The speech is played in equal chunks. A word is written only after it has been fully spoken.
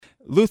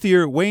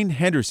Luthier Wayne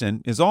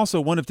Henderson is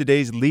also one of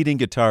today's leading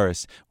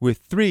guitarists, with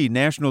 3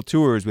 national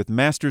tours with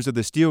Masters of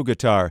the Steel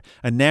Guitar,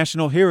 a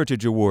National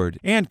Heritage Award,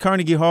 and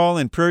Carnegie Hall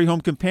and Prairie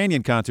Home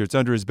Companion concerts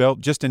under his belt,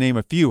 just to name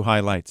a few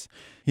highlights.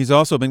 He's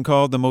also been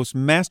called the most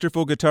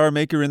masterful guitar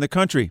maker in the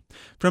country.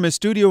 From his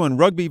studio in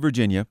Rugby,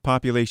 Virginia,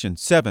 population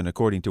 7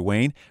 according to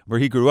Wayne, where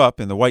he grew up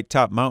in the White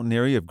Top Mountain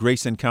area of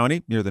Grayson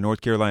County near the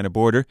North Carolina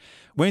border,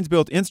 Wayne's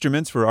built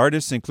instruments for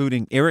artists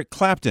including Eric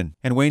Clapton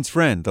and Wayne's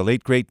friend, the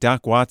late great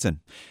Doc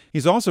Watson.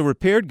 He's also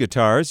repaired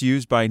guitars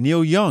used by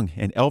Neil Young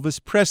and Elvis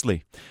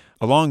Presley.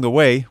 Along the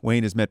way,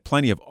 Wayne has met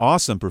plenty of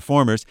awesome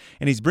performers,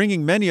 and he's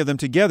bringing many of them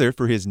together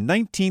for his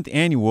 19th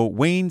annual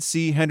Wayne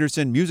C.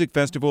 Henderson Music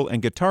Festival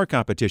and Guitar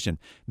Competition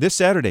this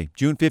Saturday,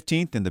 June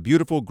 15th, in the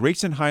beautiful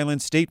Grayson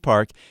Highlands State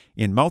Park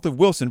in Mouth of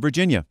Wilson,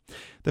 Virginia.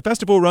 The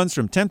festival runs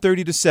from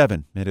 10:30 to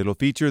 7, and it'll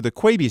feature the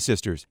Quaby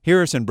Sisters,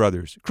 Harrison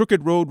Brothers,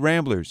 Crooked Road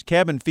Ramblers,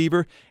 Cabin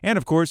Fever, and,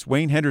 of course,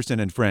 Wayne Henderson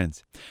and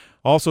friends.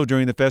 Also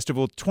during the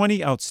festival,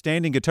 20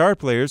 outstanding guitar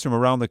players from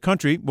around the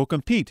country will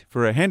compete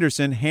for a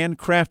Henderson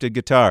handcrafted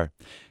guitar.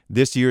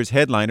 This year's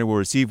headliner will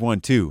receive one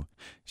too.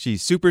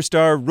 She's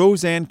superstar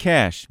Roseanne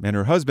Cash and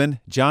her husband,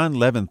 John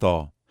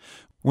Leventhal.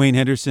 Wayne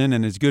Henderson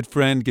and his good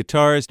friend,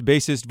 guitarist,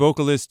 bassist,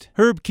 vocalist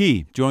Herb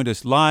Key joined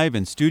us live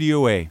in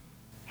Studio A.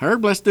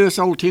 Herb, let's do this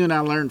old tune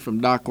I learned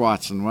from Doc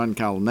Watson, one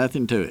called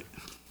Nothing to It.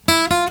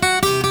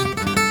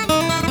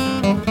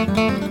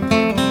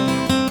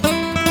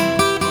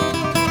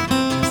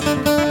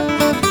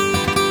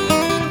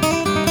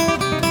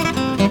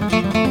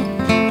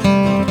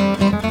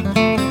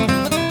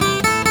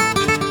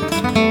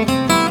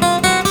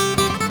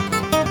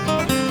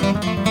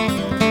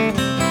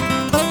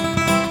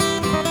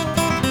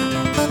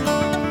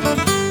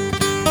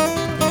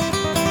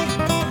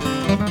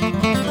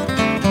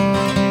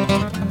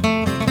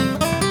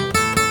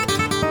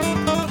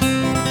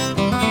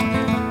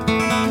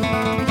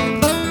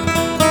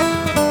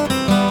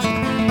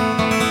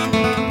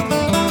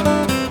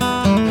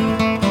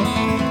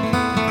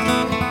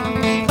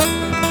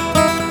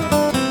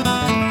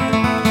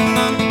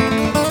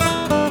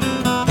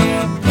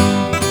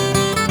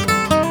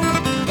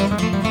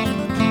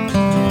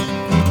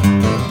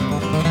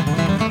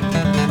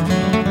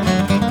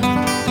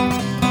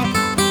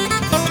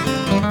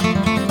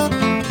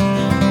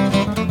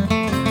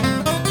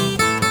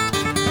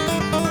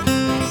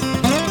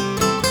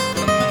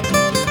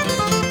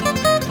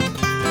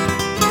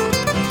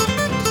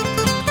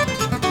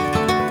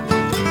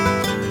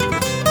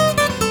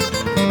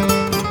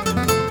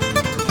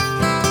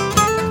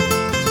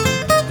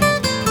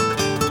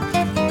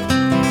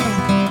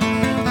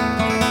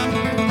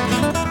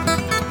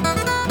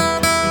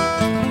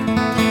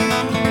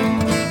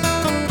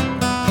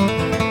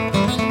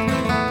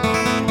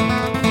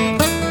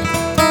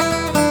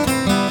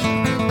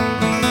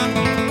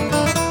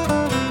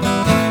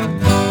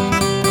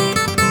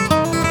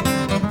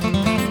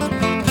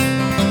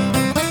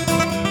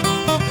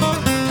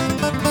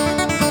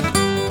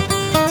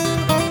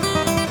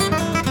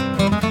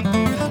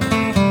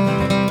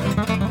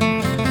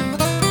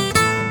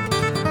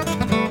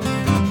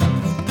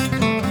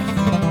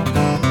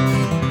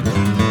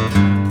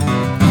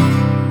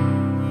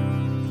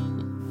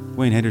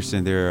 Wayne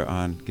Henderson there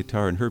on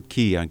guitar and Herb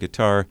Key on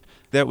guitar.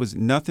 That was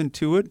Nothing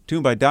to It,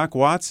 tuned by Doc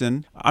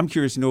Watson. I'm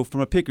curious to know, from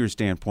a picker's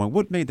standpoint,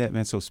 what made that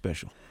man so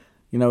special?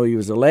 You know, he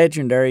was a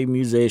legendary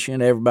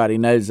musician. Everybody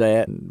knows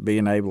that. And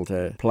being able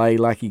to play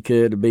like he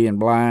could, being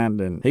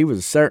blind, and he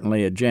was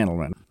certainly a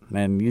gentleman.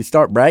 And you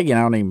start bragging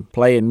on him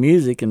playing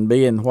music and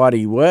being what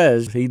he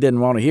was, he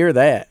didn't want to hear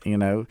that, you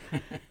know.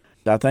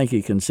 I think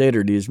he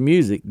considered his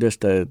music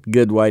just a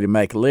good way to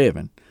make a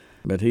living.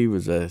 But he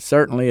was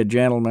certainly a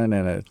gentleman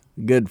and a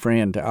good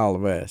friend to all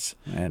of us.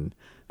 And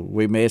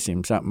we miss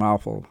him something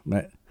awful.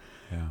 But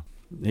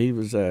he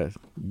was a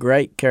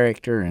great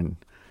character and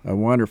a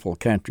wonderful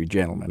country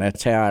gentleman.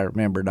 That's how I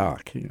remember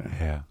Doc. You know.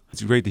 Yeah.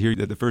 It's great to hear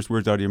that the first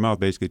words out of your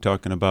mouth basically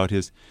talking about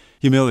his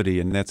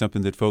humility, and that's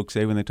something that folks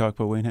say when they talk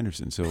about Wayne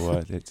Henderson.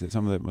 So it's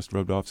something that must have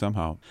rubbed off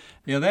somehow.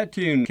 Yeah, that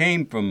tune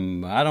came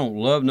from I Don't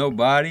Love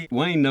Nobody.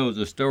 Wayne knows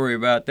the story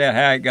about that,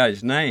 how it got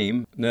its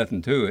name,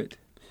 Nothing to It.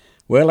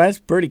 Well, that's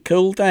a pretty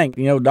cool thing.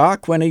 You know,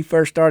 Doc, when he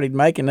first started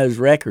making those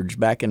records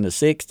back in the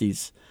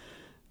 60s,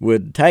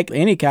 would take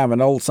any kind of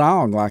an old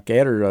song like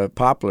that or a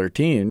popular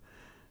tune,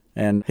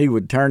 and he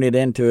would turn it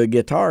into a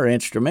guitar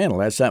instrumental.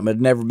 That's something that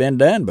had never been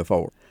done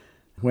before.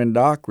 When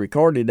Doc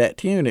recorded that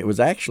tune, it was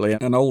actually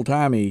an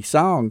old-timey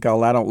song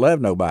called I Don't Love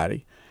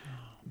Nobody.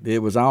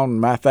 It was on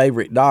my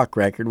favorite Doc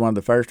record, one of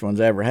the first ones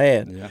I ever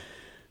had. Yeah.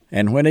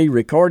 And when he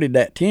recorded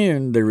that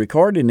tune, the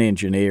recording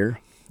engineer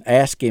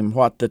asked him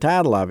what the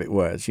title of it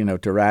was, you know,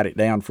 to write it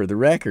down for the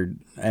record.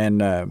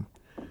 And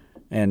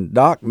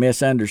Doc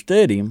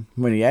misunderstood him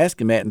when he asked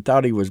him that and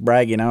thought he was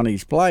bragging on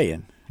his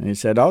playing. And he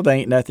said, "Oh, there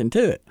ain't nothing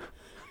to it."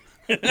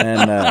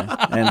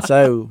 And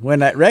so when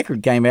that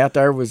record came out,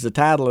 there was the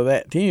title of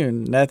that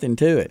tune, Nothing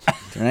to It.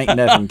 There ain't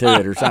nothing to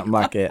it, or something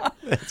like that.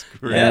 That's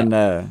great.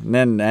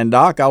 And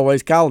Doc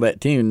always called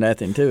that tune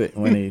Nothing to It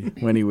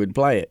when he would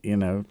play it, you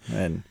know.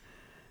 And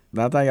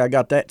I think I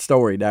got that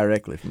story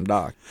directly from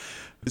Doc.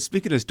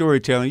 Speaking of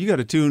storytelling, you got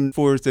a tune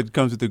for us that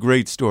comes with a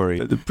great story,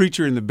 The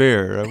Preacher and the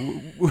Bear.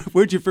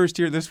 Where'd you first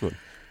hear this one?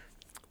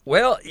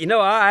 Well,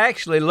 I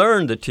actually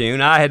learned the tune.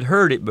 I had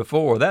heard it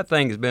before. That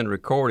thing has been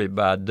recorded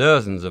by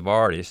dozens of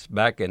artists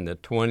back in the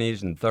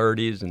 20s and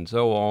 30s and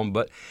so on,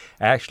 but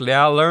actually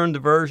I learned the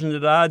version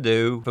that I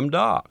do from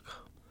Doc.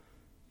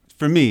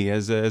 For me,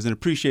 as an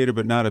appreciator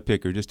but not a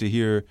picker, just to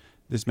hear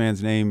this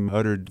man's name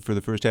uttered for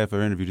the first half of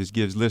our interview just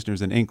gives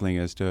listeners an inkling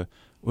as to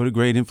what a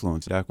great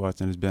influence Doc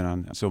Watson has been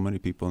on so many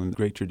people and a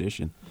great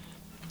tradition.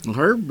 Well,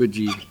 Herb, would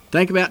you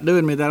think about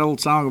doing me that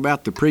old song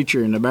about the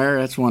preacher and the bear?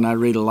 That's one I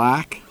really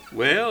like.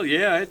 Well,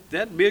 yeah,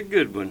 that'd be a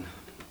good one.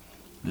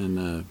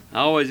 And I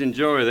always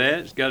enjoy that.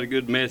 It's got a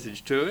good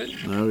message to it.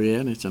 Oh, yeah,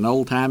 and it's an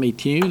old-timey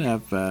tune.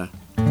 I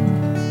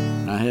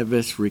have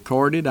this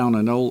recorded on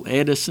an old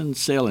Edison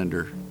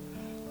cylinder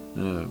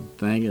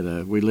thing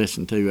that we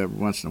listen to every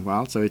once in a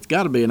while. So it's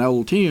got to be an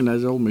old tune.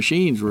 Those old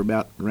machines were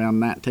about around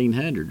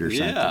 1900 or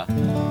something. Yeah.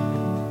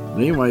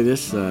 But anyway,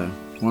 this one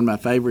of my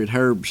favorite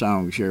Herb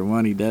songs here,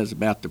 one he does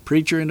about the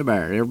preacher and the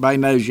bear. Everybody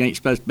knows you ain't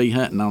supposed to be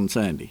hunting on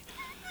Sunday.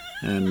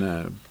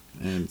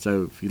 And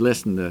so if you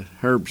listen to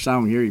Herb's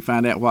song here, you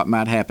find out what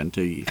might happen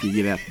to you if you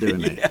get out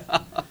doing that.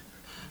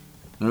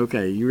 Yeah.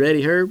 Okay, you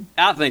ready, Herb?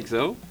 I think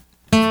so.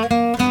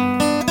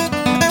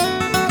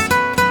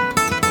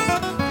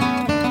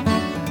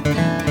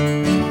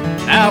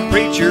 Now,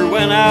 preacher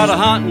went out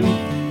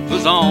a-hunting,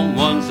 was on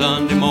one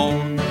Sunday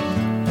morn.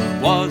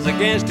 Was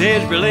against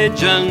his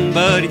religion,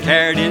 but he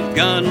carried his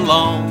gun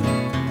along.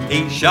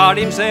 He shot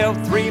himself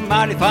 3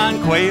 mighty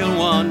fine quail and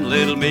 1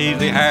 little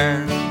measly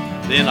hare.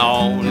 Then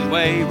on his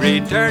way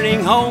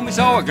returning home, he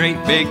saw a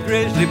great big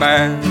grizzly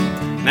bear.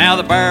 Now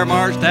the bear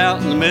marched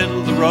out in the middle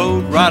of the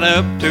road, right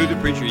up to the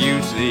preacher,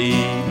 you see.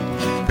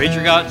 The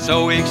preacher got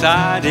so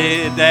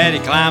excited that he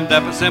climbed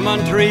up a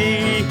cinnamon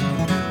tree.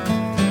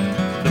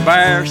 The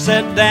bear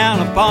sat down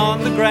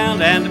upon the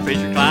ground and the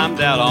preacher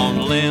climbed out on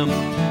the limb.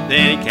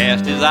 Then he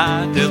cast his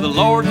eye to the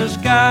Lord in the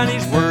sky, and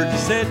these words he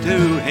said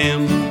to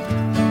him.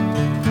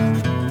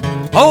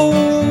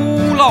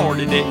 Oh, Lord,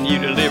 didn't you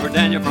deliver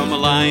Daniel from a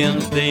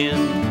lion's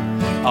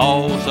den?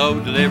 Also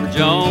deliver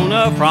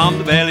Jonah from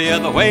the belly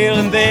of the whale,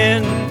 and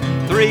then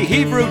 3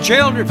 Hebrew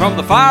children from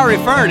the fiery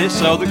furnace,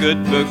 so the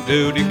good book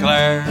do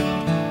declare.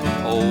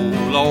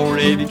 Oh, Lord,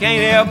 if you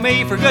can't help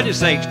me, for goodness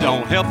sakes,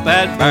 don't help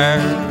that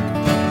bear.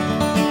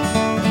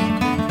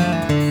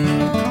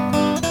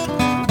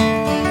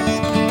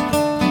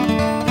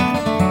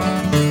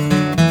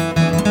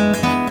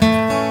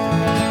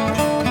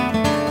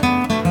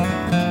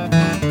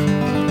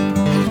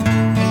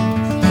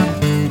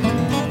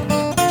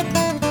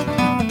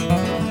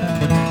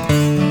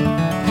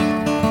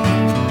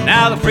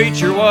 Now the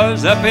preacher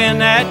was up in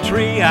that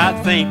tree, I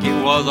think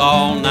it was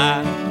all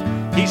night.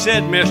 He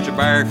said, Mr.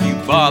 Bear, if you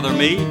bother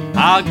me,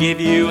 I'll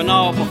give you an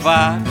awful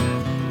fight.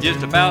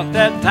 Just about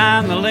that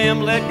time the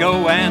limb let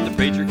go and the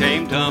preacher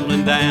came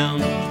tumbling down.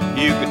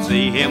 You could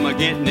see him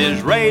a-getting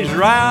his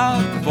razor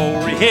out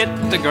before he hit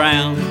the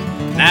ground.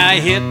 Now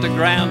he hit the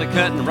ground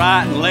a-cutting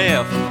right and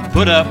left,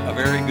 put up a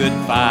very good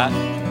fight.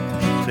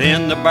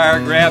 Then the bear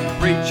grabbed the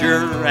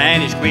preacher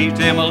and he squeezed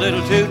him a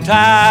little too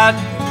tight.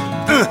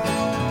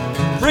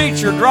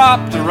 Preacher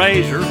dropped the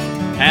razor,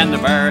 and the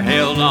bear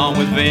held on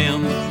with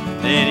vim.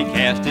 Then he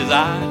cast his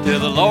eye to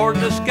the Lord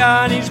in the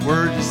sky, and these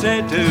words he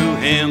said to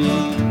him.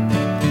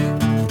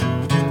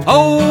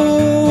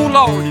 Oh,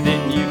 Lord,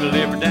 didn't you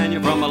deliver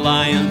Daniel from a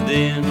lion's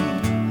den?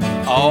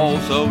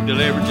 Also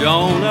deliver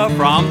Jonah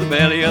from the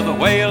belly of the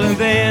whale, and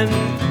then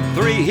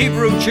 3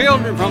 Hebrew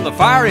children from the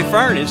fiery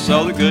furnace,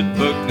 so the good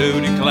book do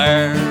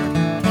declare.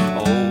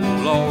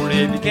 Oh, Lord,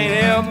 if you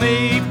can't help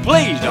me,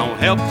 please don't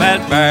help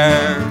that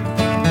bear.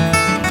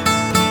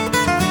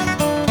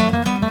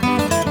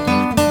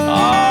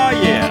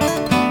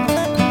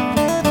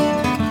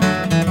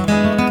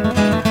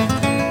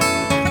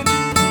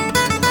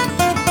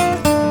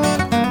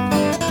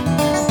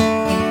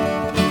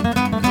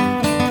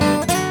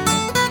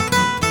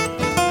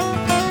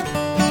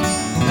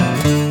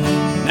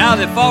 Now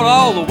they fought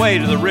all the way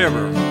to the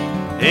river.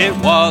 It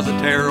was a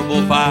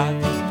terrible fight.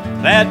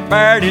 That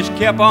bear just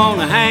kept on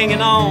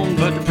hanging on,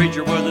 but the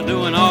preacher was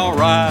doing all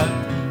right.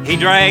 He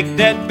dragged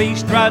that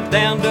beast right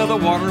down to the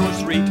water, was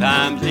 3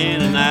 times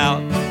in and out.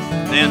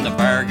 Then the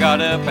bear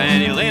got up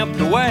and he limped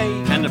away,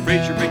 and the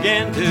preacher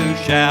began to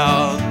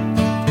shout.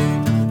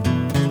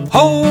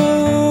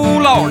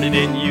 Oh, Lordy,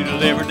 didn't you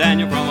deliver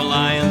Daniel from a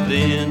lion's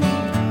den?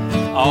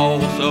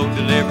 Also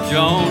deliver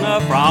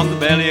Jonah from the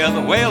belly of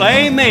the whale,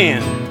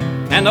 amen.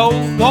 And oh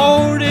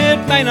Lord, it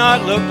may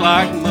not look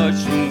like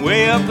much from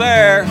way up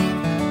there,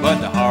 but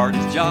the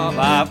hardest job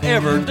I've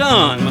ever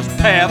done was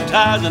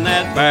baptizing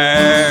that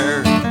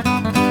bear.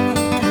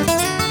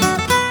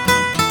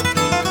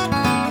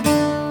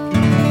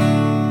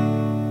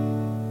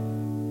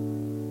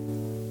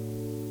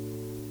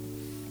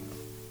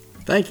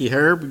 Thank you,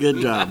 Herb. Good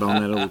job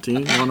on that old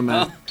tune.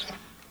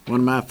 One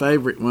of my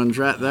favorite ones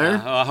right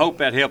there. I hope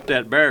that helped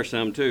that bear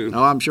some too.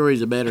 Oh, I'm sure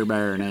he's a better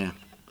bear now.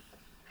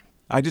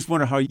 I just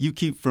wonder how you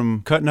keep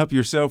from cutting up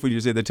yourself when you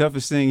say the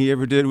toughest thing he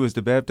ever did was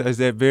to baptize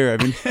that bear. I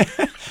mean,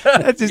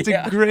 that's just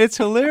it's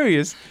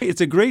hilarious.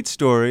 It's a great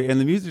story, and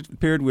the music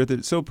paired with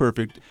it is so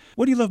perfect.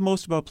 What do you love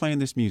most about playing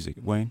this music,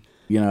 Wayne?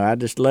 I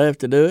just love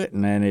to do it,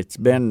 and it's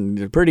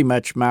been pretty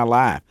much my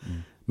life.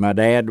 My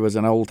dad was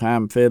an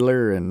old-time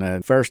fiddler, and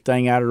the first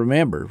thing I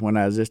remember when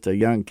I was just a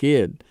young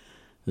kid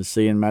was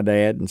seeing my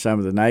dad and some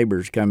of the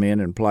neighbors come in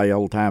and play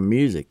old-time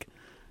music.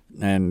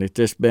 And it's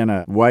just been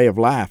a way of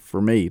life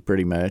for me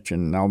pretty much,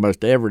 and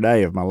almost every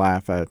day of my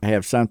life I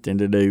have something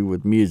to do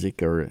with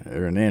music or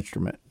an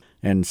instrument.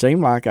 And it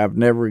seemed like I've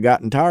never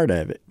gotten tired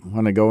of it.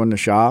 When I go in the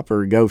shop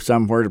or go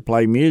somewhere to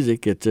play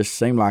music, it just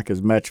seemed like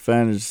as much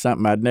fun as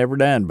something I'd never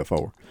done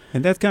before.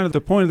 And that's kind of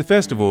the point of the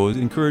festival, is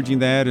encouraging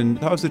that. And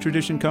how's the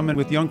tradition coming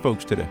with young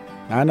folks today?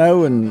 I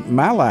know in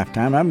my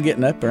lifetime, I'm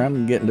getting up there.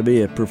 I'm getting to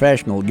be a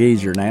professional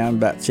geezer now. I'm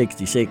about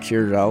 66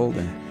 years old,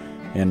 and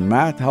in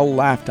my whole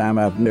lifetime,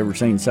 I've never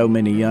seen so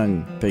many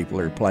young people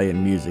are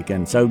playing music,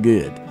 and so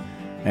good.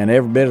 And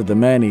every bit of the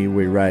money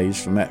we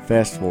raise from that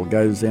festival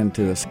goes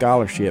into a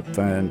scholarship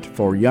fund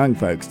for young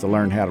folks to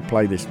learn how to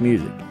play this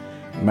music.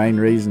 The main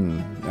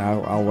reason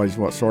I always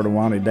sort of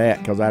wanted that,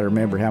 because I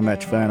remember how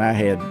much fun I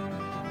had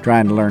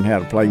trying to learn how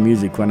to play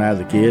music when I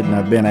was a kid, and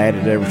I've been at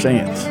it ever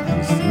since.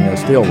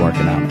 Still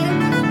working on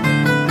it.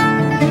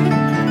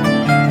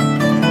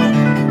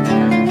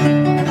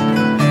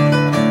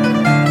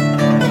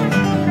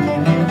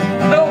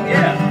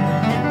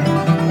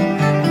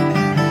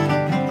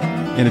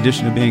 In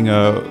addition to being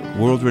a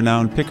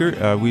world-renowned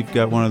picker, we've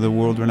got one of the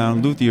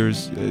world-renowned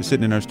luthiers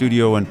sitting in our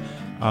studio, and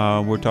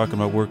we're talking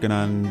about working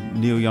on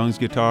Neil Young's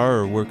guitar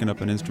or working up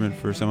an instrument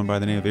for someone by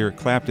the name of Eric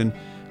Clapton.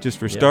 Just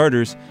for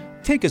starters,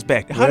 take us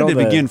back. How did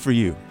it begin for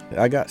you?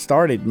 I got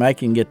started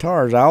making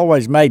guitars. I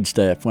always made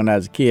stuff when I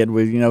was a kid.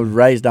 We, was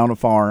raised on a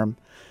farm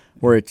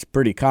where it's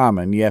pretty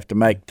common. You have to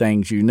make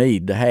things you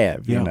need to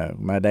have.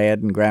 My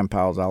dad and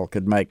grandpa's all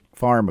could make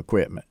farm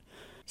equipment.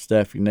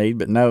 Stuff you need,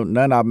 but none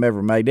of them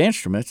ever made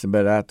instruments.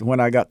 But when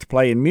I got to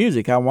playing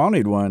music, I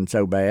wanted one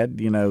so bad.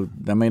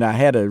 I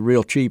had a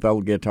real cheap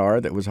old guitar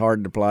that was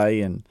hard to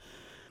play, and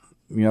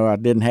I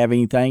didn't have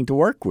anything to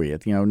work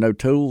with. No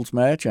tools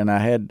much, and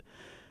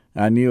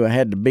I knew I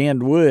had to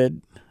bend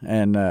wood,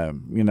 and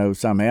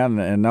somehow.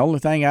 And the only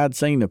thing I'd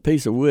seen a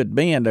piece of wood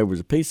bend, there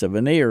was a piece of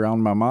veneer on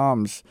my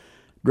mom's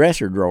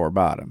dresser drawer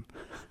bottom.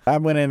 I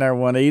went in there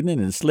one evening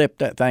and slipped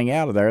that thing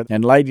out of there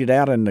and laid it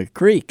out in the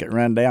creek that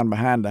ran down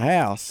behind the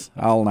house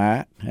all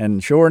night.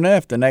 And sure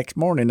enough, the next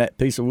morning, that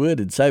piece of wood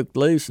had soaked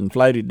loose and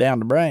floated down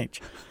the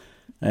branch.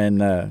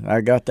 And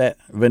I got that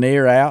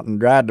veneer out and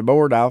dried the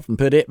board off and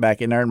put it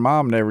back in there. And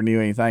Mom never knew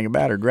anything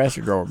about her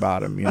dresser drawer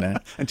bottom,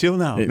 Until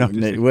now.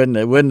 It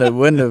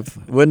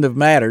wouldn't have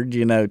mattered,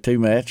 too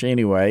much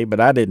anyway. But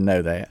I didn't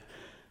know that.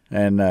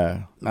 And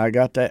I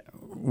got that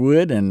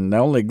wood, and the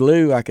only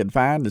glue I could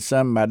find is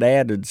some my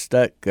dad had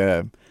stuck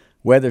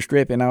weather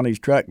stripping on his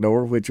truck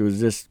door, which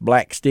was just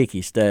black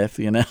sticky stuff,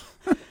 And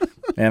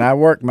I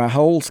worked my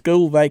whole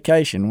school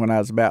vacation when I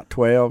was about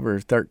 12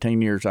 or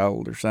 13 years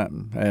old or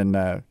something,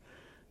 and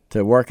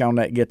to work on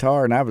that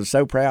guitar, and I was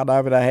so proud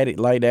of it. I had it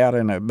laid out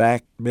in a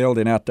back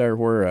building out there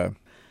where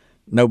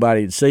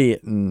nobody'd see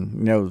it,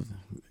 and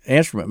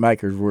instrument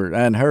makers were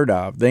unheard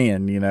of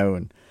then,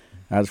 and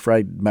I was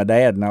afraid my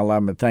dad and all of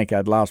them would think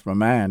I'd lost my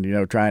mind,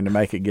 trying to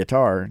make a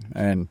guitar.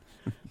 And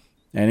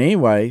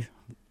anyway,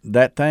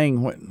 that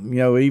thing,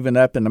 even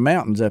up in the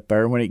mountains up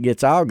there, when it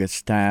gets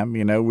August time,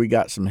 we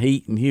got some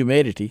heat and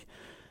humidity,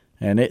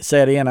 and it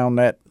set in on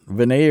that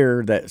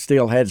veneer that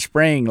still had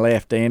spring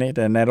left in it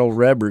and that old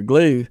rubber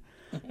glue.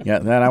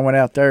 Then I went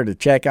out there to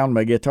check on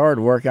my guitar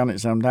to work on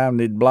it sometime,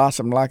 and it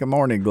blossomed like a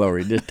morning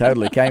glory. It just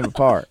totally came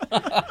apart.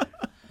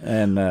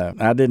 And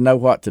I didn't know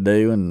what to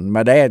do, and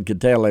my dad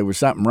could tell there was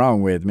something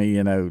wrong with me,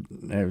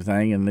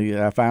 everything. And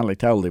I finally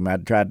told him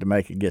I'd tried to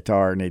make a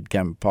guitar and it'd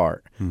come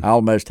apart. I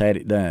almost had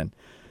it done.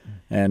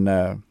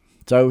 And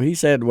so he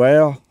said,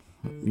 well,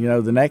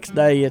 the next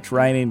day it's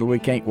raining and we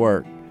can't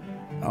work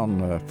on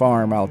the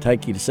farm. I'll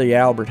take you to see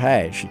Albert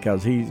Hash,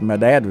 because my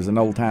dad was an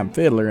old-time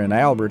fiddler, and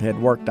Albert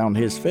had worked on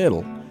his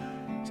fiddle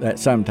at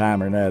some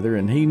time or another,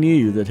 and he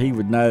knew that he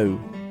would know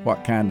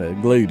what kind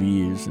of glue to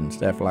use and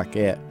stuff like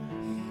that.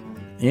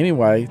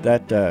 Anyway,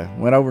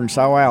 went over and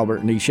saw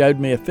Albert, and he showed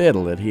me a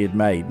fiddle that he had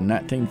made in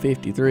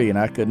 1953, and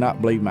I could not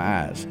believe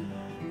my eyes,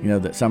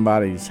 that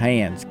somebody's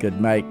hands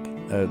could make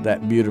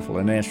that beautiful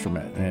an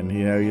instrument. And,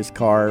 it's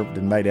carved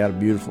and made out of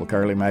beautiful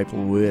curly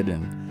maple wood,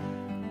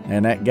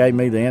 and that gave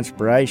me the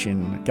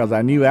inspiration, because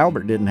I knew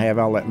Albert didn't have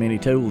all that many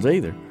tools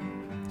either.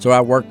 So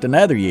I worked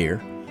another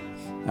year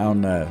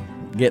on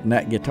getting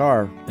that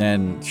guitar,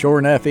 and sure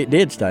enough, it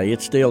did stay.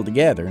 It's still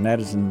together, and that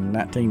is in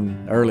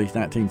early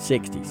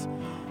 1960s.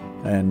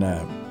 And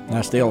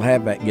I still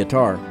have that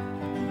guitar,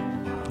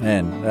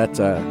 and that's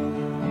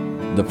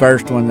the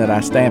first one that I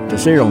stamped the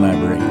serial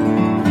number in.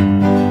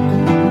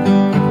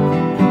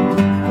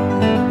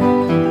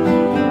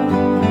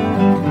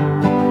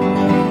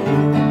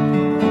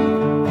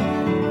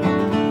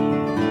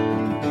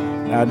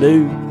 I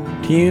do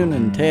tune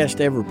and test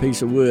every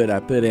piece of wood I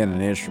put in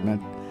an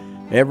instrument.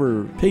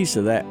 Every piece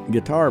of that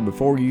guitar,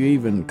 before you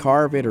even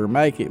carve it or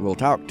make it, will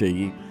talk to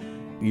you.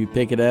 You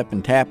pick it up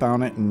and tap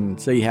on it and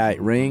see how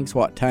it rings,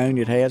 what tone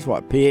it has,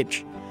 what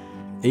pitch.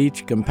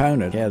 Each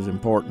component has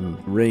important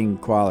ring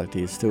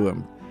qualities to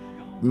them.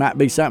 It might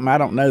be something I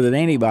don't know that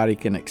anybody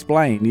can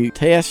explain. You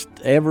test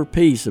every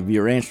piece of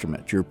your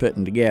instrument you're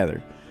putting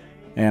together.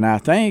 And I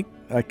think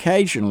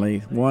occasionally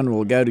one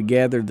will go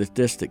together that's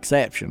just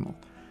exceptional.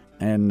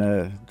 And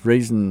the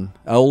reason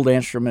old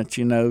instruments,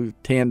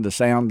 tend to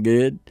sound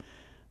good,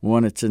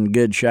 one that's in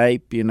good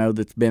shape,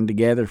 that's been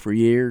together for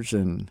years.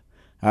 And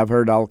I've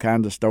heard all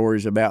kinds of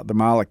stories about the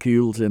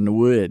molecules in the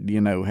wood,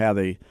 how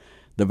the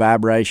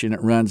vibration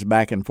that runs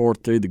back and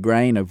forth through the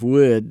grain of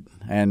wood.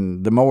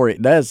 And the more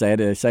it does that,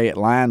 they say it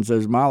lines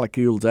those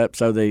molecules up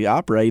so they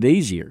operate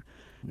easier.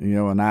 A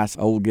nice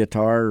old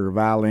guitar or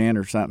violin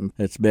or something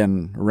that's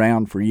been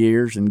around for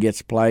years and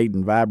gets played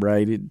and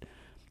vibrated,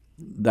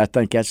 I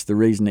think that's the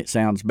reason it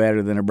sounds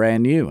better than a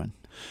brand new one.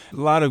 A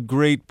lot of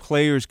great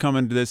players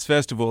coming to this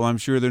festival. I'm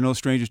sure they're no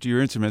strangers to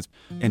your instruments,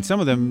 and some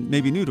of them may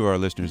be new to our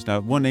listeners.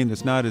 Now, one name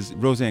that's not is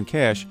Roseanne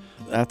Cash.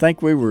 I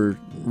think we were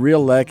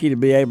real lucky to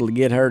be able to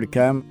get her to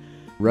come.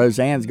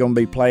 Roseanne's going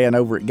to be playing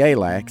over at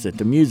Galax at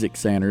the Music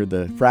Center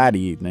the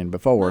Friday evening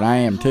before, and I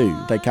am too.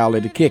 They call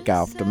it a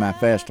kickoff to my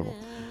festival.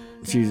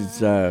 She's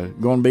going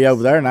to be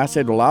over there, and I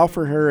said, well,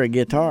 offer her a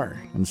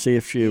guitar and see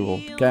if she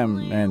will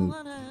come. And,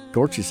 of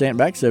course, she sent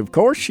back and said, of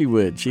course she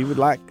would. She would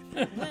like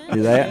to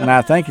do that. And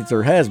I think it's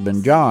her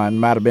husband, John,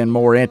 might have been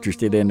more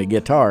interested in the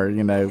guitar.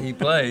 He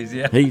plays,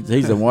 yeah.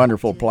 He's a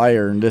wonderful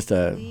player and just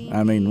one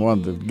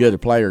of the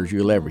good players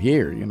you'll ever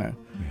hear, Yeah.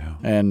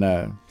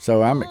 And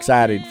so I'm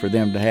excited for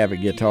them to have a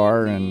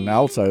guitar, and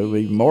also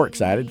even more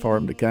excited for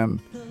them to come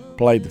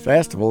play the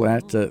festival.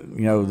 That's,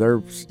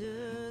 they're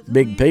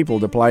big people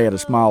to play at a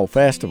small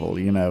festival,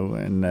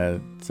 and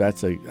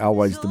that's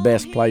always the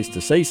best place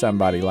to see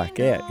somebody like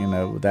that,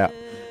 without,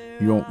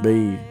 you won't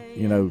be,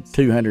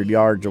 200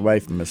 yards away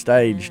from the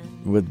stage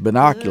with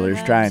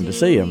binoculars trying to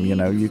see them,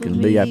 you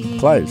can be up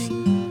close.